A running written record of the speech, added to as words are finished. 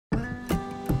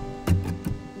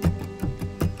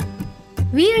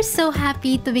We are so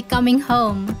happy to be coming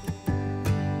home.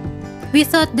 We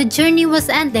thought the journey was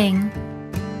ending,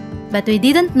 but we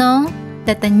didn't know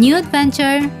that the new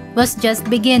adventure was just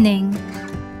beginning.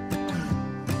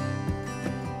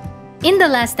 In the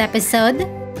last episode,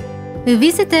 we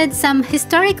visited some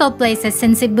historical places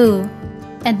in Cebu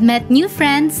and met new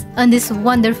friends on this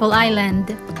wonderful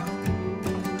island.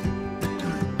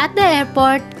 At the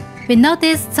airport, we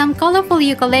noticed some colorful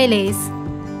ukuleles.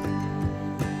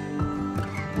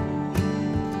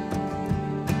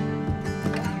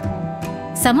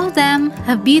 Some of them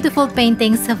have beautiful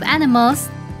paintings of animals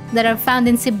that are found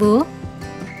in Cebu,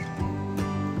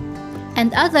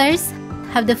 and others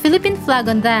have the Philippine flag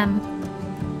on them.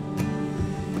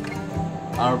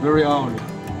 Our very own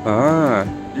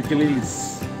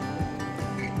ukuleles.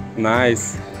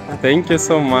 Nice. Thank you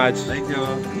so much. Thank you.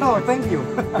 No, thank you.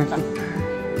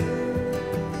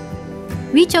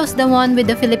 We chose the one with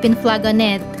the Philippine flag on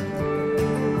it.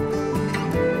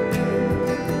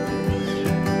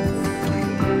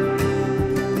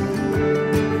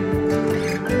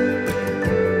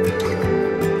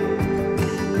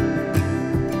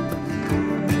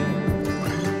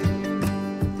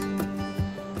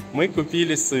 Мы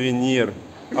купили сувенир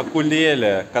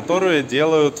укулеле, которую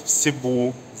делают в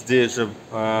Cebu. Здесь же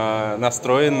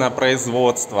настроен на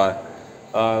производство.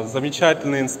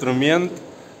 Замечательный инструмент.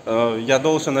 Я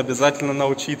должен обязательно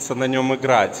научиться на нем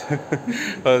играть.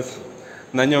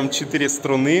 На нем 4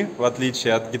 струны, в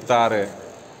отличие от гитары.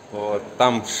 Вот.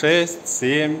 Там 6,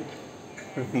 7.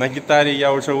 На гитаре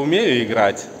я уже умею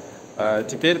играть.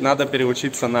 Теперь надо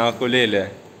переучиться на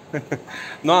укулеле.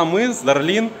 Ну а мы с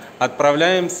Дарлин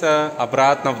отправляемся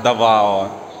обратно в Давао.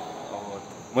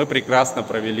 Мы прекрасно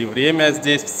провели время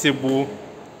здесь, в Cebu.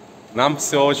 Нам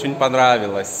все очень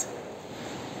понравилось.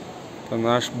 Это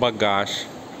наш багаж.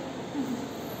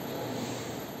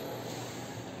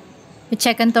 We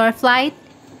check into our flight,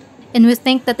 and we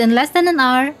think that in less than an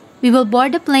hour, we will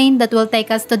board the plane that will take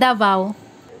us to Davao.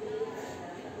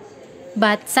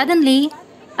 But suddenly,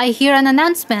 I hear an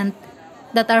announcement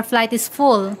that our flight is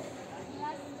full.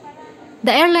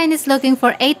 The airline is looking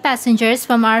for 8 passengers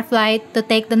from our flight to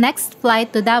take the next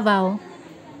flight to Davao.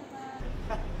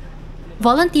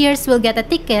 Volunteers will get a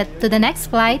ticket to the next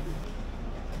flight,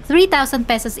 3,000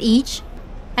 pesos each,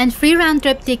 and free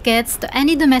round-trip tickets to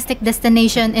any domestic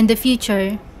destination in the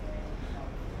future.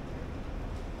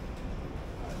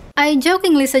 I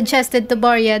jokingly suggested to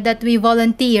Boria that we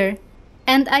volunteer,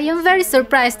 and I am very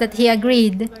surprised that he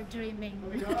agreed. We're dreaming.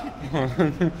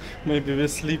 Maybe we're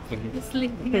sleeping. We're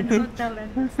sleeping in a hotel.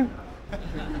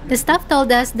 The staff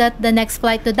told us that the next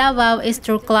flight to Davao is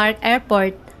through Clark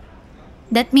Airport.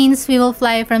 That means we will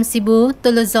fly from Cebu to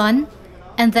Luzon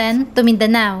and then to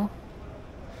Mindanao.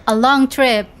 A long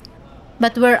trip,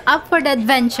 but we're up for the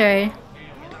adventure.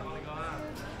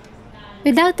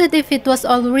 We doubted if it was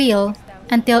all real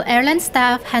until airline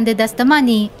staff handed us the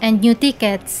money and new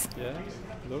tickets. Yeah,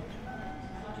 look.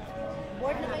 Oh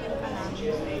my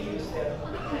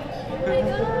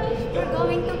gosh, we're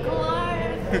going to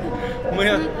Clark. Мы,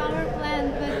 Our plan,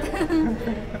 but...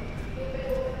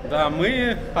 да,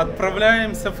 мы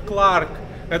отправляемся в Кларк.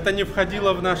 Это не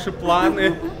входило в наши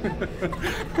планы.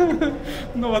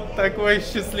 Ну вот такой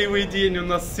счастливый день у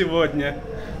нас сегодня.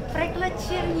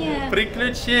 Приключения.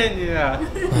 Приключения.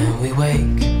 When we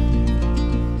wake,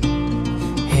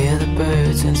 hear the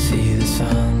birds and see the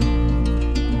sun.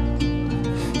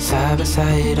 Side by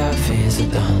side our fears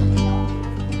are done.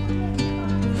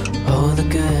 Oh, the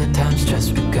good times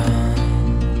just begun.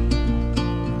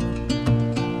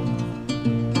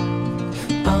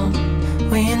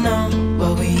 We know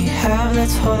what we have,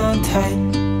 let's hold on tight.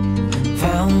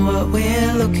 Found what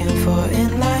we're looking for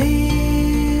in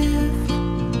life.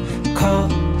 Call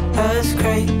us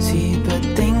crazy, but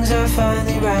things are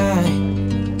finally right.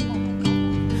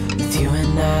 With you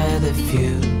and I, the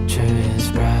future is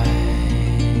bright.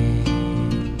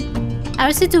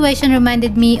 Our situation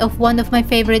reminded me of one of my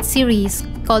favorite series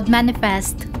called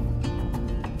Manifest.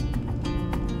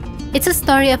 It's a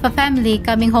story of a family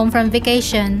coming home from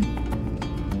vacation.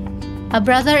 A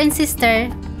brother and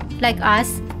sister, like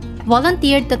us,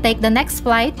 volunteered to take the next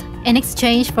flight in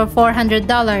exchange for $400.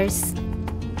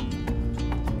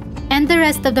 And the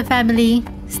rest of the family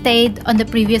stayed on the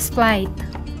previous flight.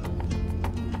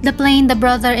 The plane the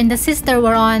brother and the sister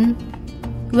were on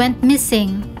went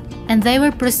missing, and they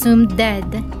were presumed dead.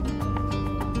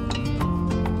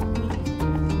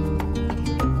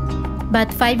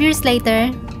 But 5 years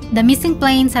later, the missing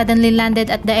plane suddenly landed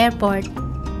at the airport.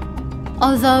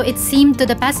 Although it seemed to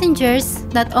the passengers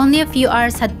that only a few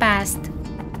hours had passed.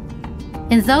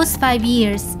 In those 5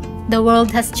 years, the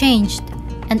world has changed,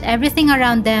 and everything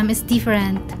around them is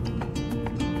different.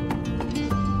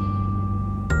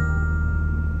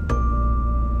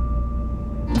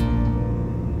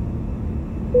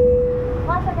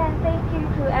 Once again, thank you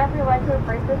to everyone who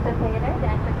participated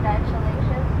and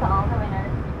congratulations to all the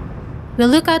winners. We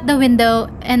look out the window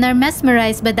and are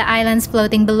mesmerized by the islands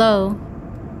floating below.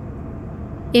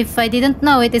 If I didn't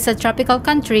know it is a tropical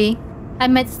country, I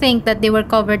might think that they were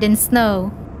covered in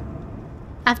snow.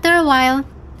 After a while,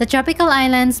 the tropical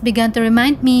islands began to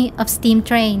remind me of steam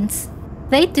trains.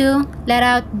 They too let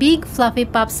out big fluffy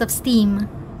puffs of steam.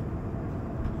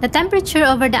 The temperature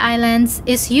over the islands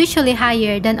is usually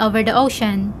higher than over the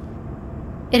ocean.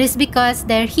 It is because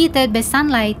they are heated by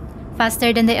sunlight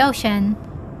faster than the ocean.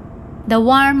 The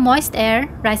warm, moist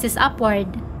air rises upward.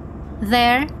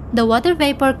 There, the water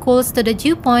vapor cools to the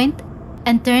dew point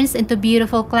and turns into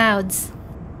beautiful clouds.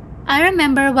 I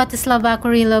remember what Slava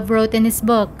Kurilov wrote in his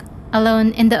book,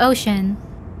 Alone in the Ocean,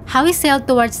 how he sailed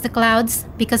towards the clouds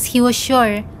because he was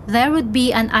sure there would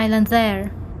be an island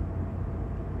there.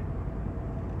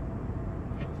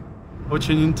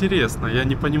 Очень интересно, я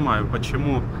не понимаю,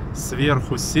 почему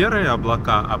сверху серые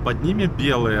облака, а под ними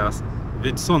белые.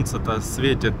 Ведь солнце-то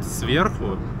светит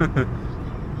сверху,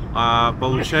 а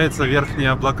получается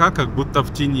верхние облака как будто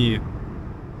в тени.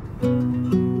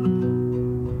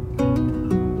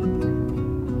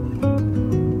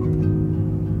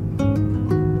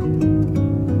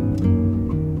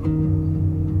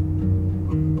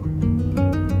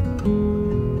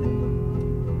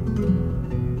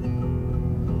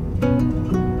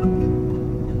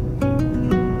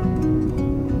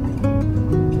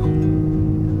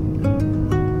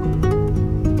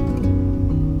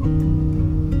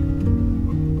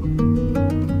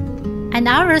 An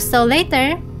hour or so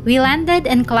later, we landed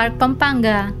in Clark,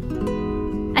 Pampanga.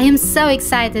 I am so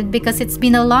excited because it's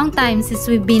been a long time since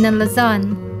we've been in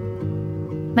Luzon.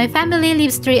 My family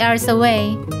lives 3 hours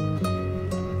away,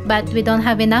 but we don't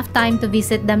have enough time to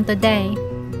visit them today.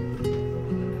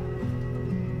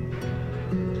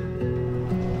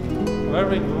 Where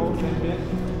we go, baby?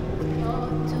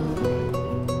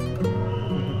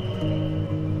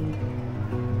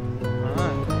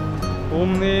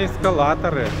 Умные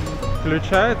эскалаторы.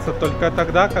 Включаются только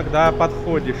тогда, когда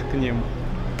подходишь к ним.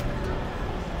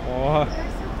 О.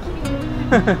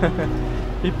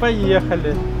 И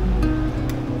поехали.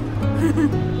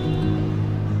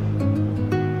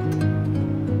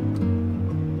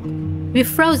 We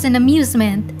froze in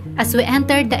amusement as we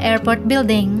entered the airport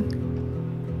building.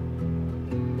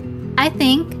 I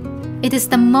think it is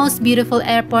the most beautiful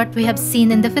airport we have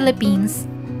seen in the Philippines.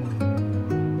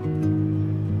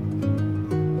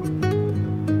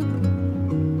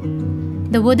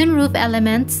 The wooden roof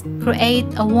elements create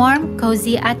a warm,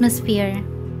 cozy atmosphere.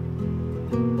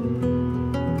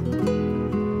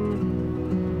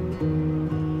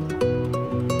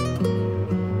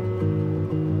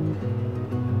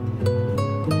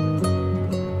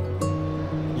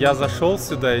 Я зашел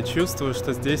сюда и чувствую,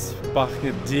 что здесь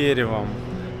пахнет деревом.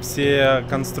 Все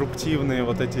конструктивные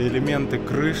вот эти элементы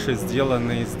крыши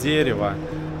сделаны из дерева,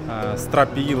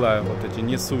 стропила, вот эти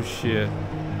несущие,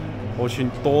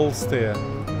 очень толстые.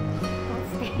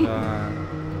 Да,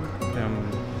 прям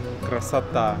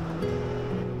красота.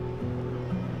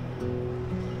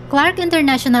 Clark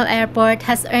International Airport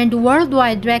has earned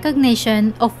worldwide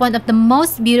recognition of one of the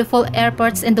most beautiful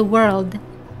airports in the world.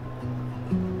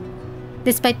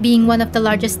 Despite being one of the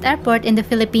largest airports in the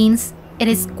Philippines, it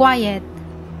is quiet.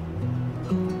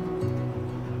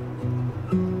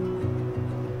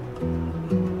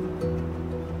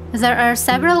 There are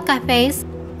several cafes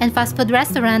and fast food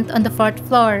restaurants on the 4th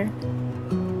floor.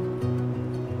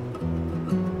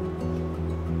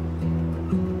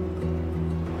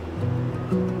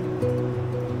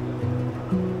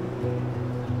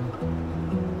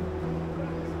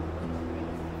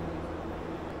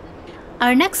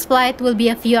 Our next flight will be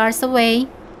a few hours away,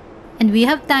 and we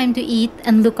have time to eat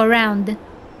and look around.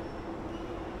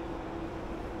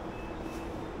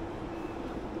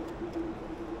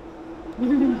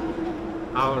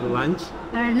 Our lunch.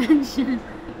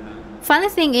 Funny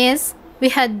thing is, we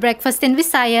had breakfast in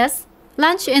Visayas,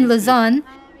 lunch in Luzon,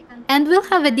 and we'll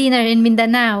have a dinner in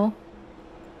Mindanao.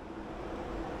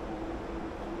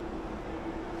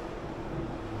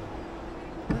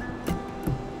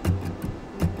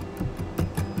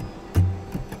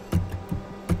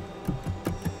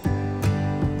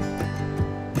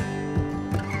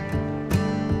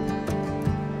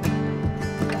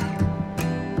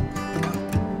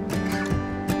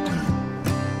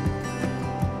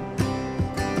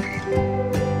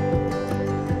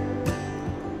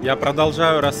 Я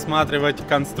продолжаю рассматривать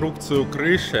конструкцию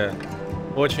крыши.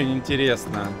 очень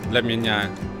интересно для меня.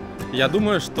 Я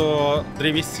думаю, что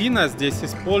древесина здесь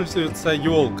используется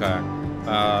елка.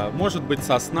 Может быть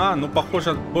сосна, но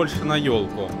похоже больше на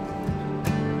елку.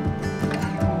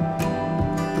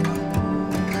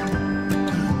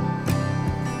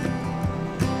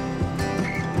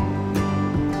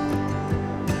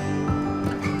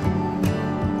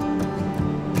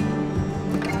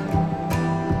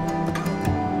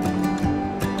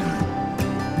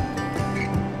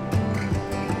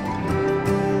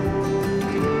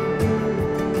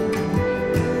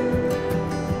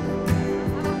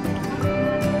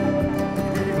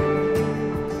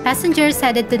 Passengers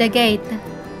headed to the gate.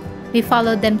 We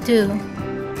followed them too.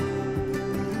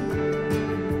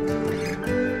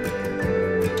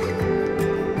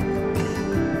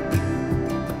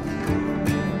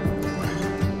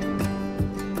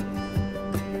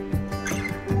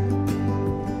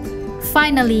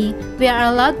 Finally, we are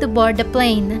allowed to board the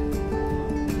plane.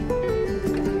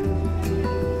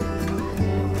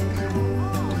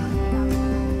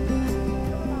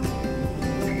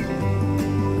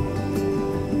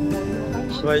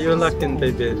 Why are you laughing,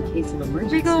 baby?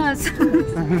 Because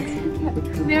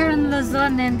we are in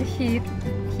Luzon and he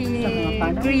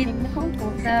greet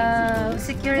the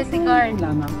security guard.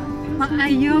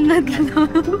 Maayong adlaw.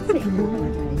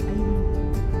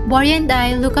 Boris and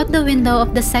I look out the window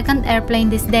of the second airplane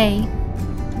this day.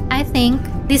 I think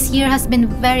this year has been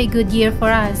a very good year for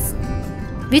us.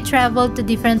 We traveled to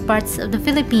different parts of the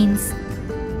Philippines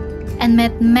and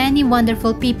met many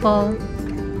wonderful people.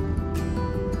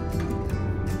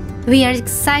 We are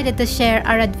excited to share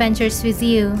our adventures with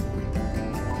you.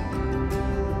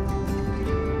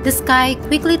 The sky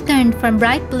quickly turned from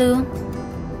bright blue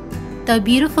to a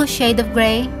beautiful shade of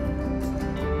gray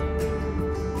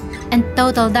and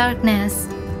total darkness.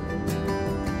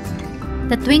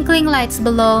 The twinkling lights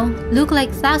below look like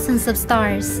thousands of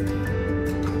stars.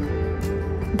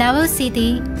 Davao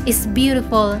City is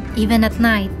beautiful even at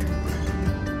night.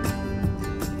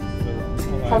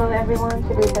 Hello everyone,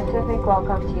 Cebu Pacific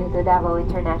welcomes you to Davao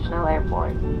International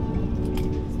Airport.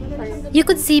 You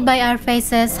could see by our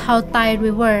faces how tired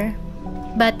we were,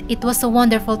 but it was a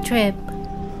wonderful trip.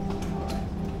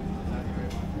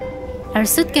 Our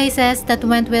suitcases that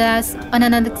went with us on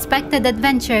an unexpected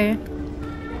adventure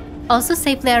also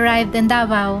safely arrived in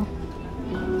Davao.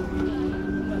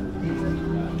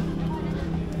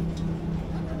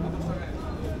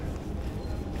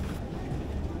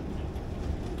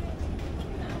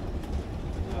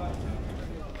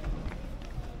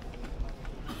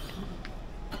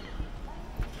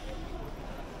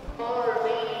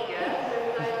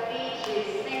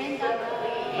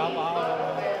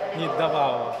 Не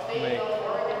Davao.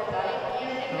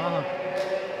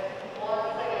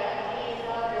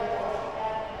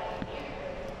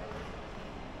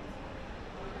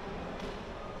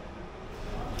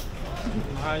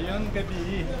 Mayong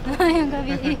gabi. Mayong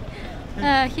gabi.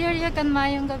 Here you can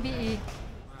mayong gabi.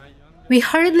 We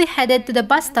hurriedly headed to the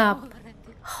bus stop.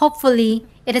 Hopefully,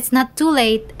 it is not too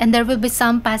late and there will be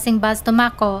some passing bus to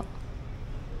Mako.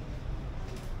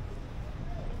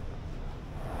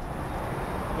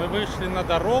 Мы вышли на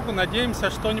дорогу, надеемся,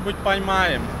 что-нибудь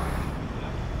поймаем.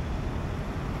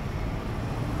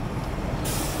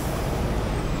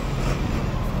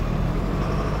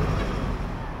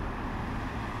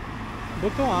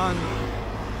 Бутуан.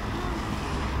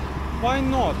 Why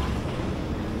not?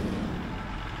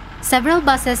 Several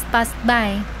buses passed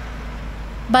by,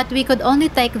 but we could only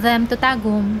take them to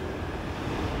Tagum.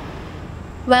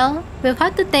 Well, we've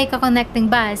had to take a connecting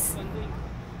bus.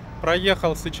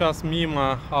 Проехал сейчас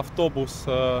мимо автобус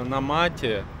на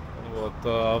Мате. Вот,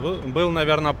 был,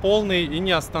 наверное, полный и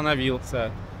не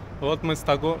остановился. Вот мы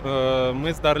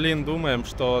с Дарлин думаем,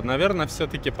 что, наверное,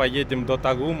 все-таки поедем до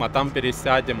Тагум, а там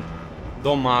пересядем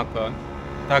до Мако.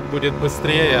 Так будет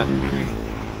быстрее.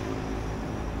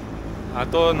 А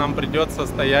то нам придется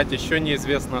стоять еще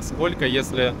неизвестно сколько,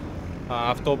 если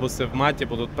автобусы в Мате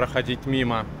будут проходить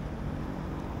мимо.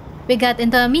 We got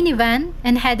into a minivan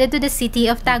and headed to the city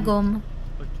of Tagum.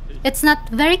 It's not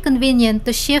very convenient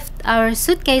to shift our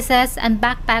suitcases and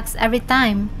backpacks every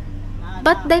time,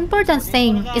 but the important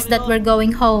thing is that we're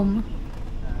going home.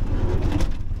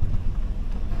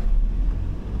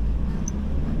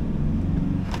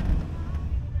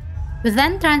 We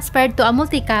then transferred to a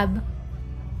multicab.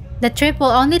 The trip will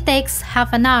only take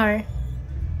half an hour.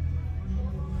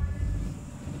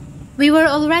 We were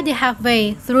already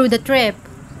halfway through the trip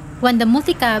when the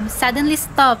multicab suddenly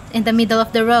stopped in the middle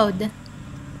of the road.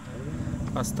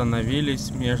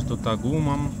 Остановились между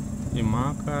Тагумом и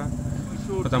Мако,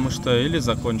 потому что или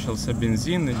закончился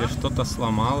бензин, или что-то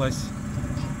сломалось.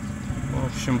 В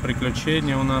общем,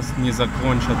 приключения у нас не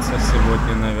закончатся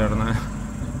сегодня, наверное.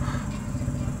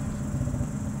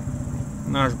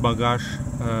 Наш багаж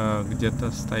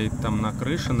где-то стоит там на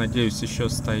крыше, надеюсь, еще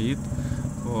стоит.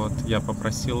 Вот, я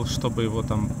попросил, чтобы его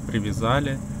там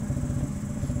привязали.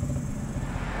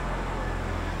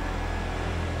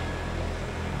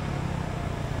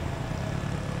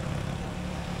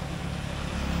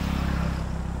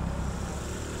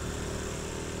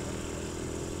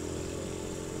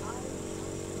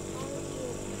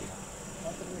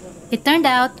 It turned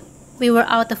out we were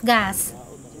out of gas.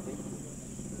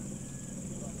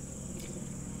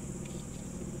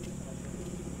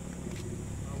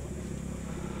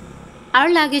 Our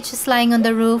luggage is lying on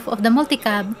the roof of the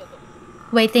multicab,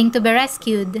 waiting to be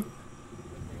rescued.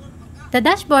 The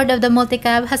dashboard of the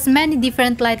multicab has many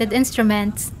different lighted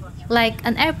instruments, like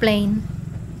an airplane.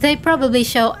 They probably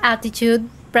show altitude,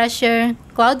 pressure,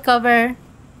 cloud cover,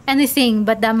 anything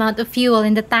but the amount of fuel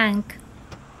in the tank.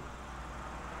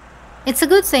 It's a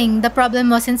good thing the problem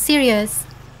wasn't serious.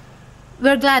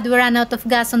 We're glad we ran out of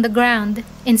gas on the ground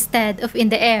instead of in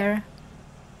the air.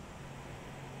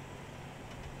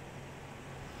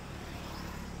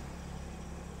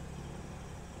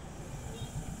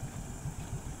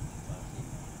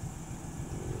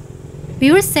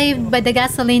 We were saved by the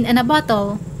gasoline in a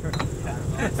bottle.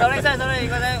 Sorry sir, sorry.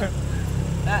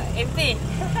 Empty.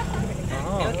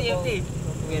 Empty.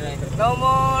 No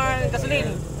more gasoline.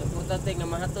 Okay.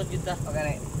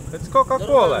 It's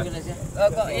Coca-Cola.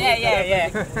 Yeah.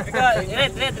 Because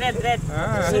red.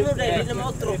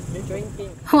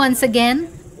 Once again,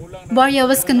 Boris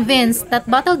was convinced that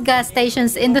bottled gas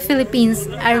stations in the Philippines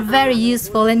are very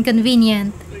useful and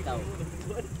convenient.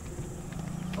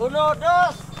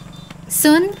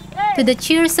 Soon, to the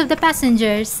cheers of the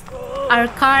passengers, our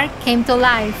car came to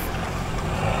life.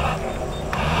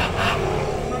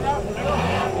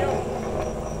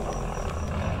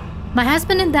 My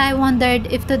husband and I wondered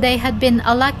if today had been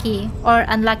a lucky or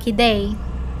unlucky day.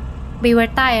 We were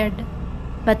tired,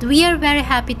 but we are very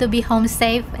happy to be home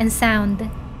safe and sound.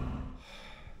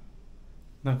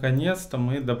 Наконец-то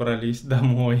мы добрались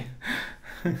домой.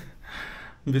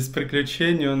 Без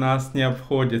приключений у нас не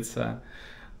обходится.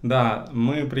 Да,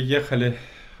 мы приехали,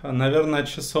 наверное,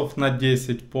 часов на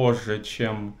 10 позже,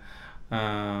 чем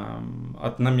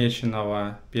от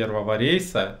намеченного первого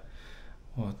рейса.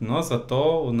 Вот, но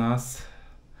зато у нас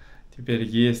теперь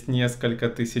есть несколько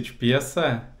тысяч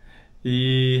песо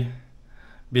и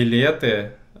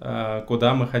билеты,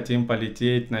 куда мы хотим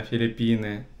полететь на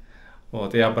Филиппины.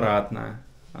 Вот, и обратно.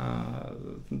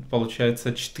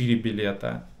 Получается 4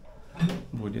 билета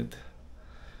будет.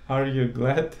 Are you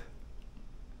glad?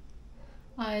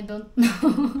 I don't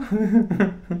know.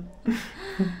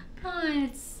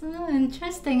 It's an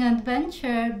interesting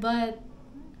adventure, but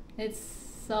it's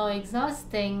so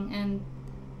exhausting and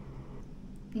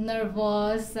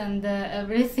nervous and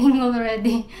everything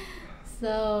already.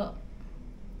 So,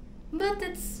 but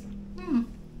it's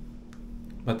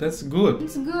But that's good.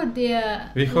 it's good,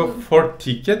 yeah. We have 4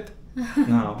 tickets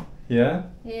now. Yeah?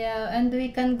 Yeah, and we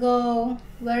can go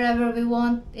wherever we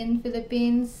want in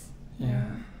Philippines. Yeah.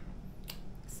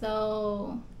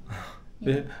 So,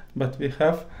 But we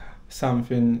have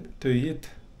something to eat.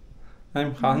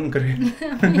 I'm hungry.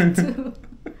 me too.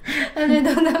 And we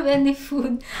don't have any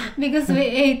food because we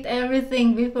ate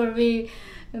everything before we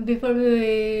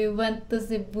went to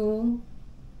Cebu.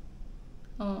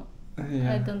 Oh,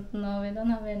 Yeah. I don't know. We don't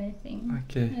have anything.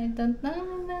 Okay. I don't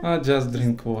know. I'll just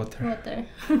drink water. Water.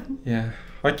 Yeah.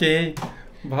 Okay.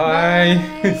 Bye.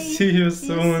 Bye. See you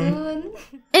soon.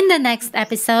 In the next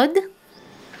episode.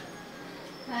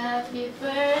 Happy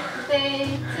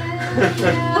birthday to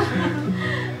you.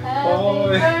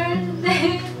 Happy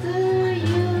birthday to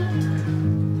you.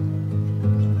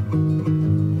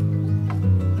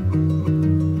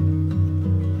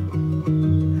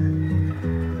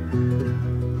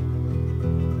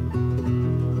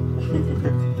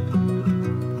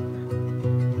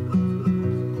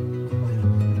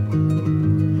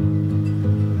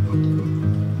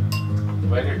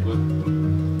 Very good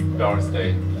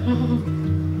birthday.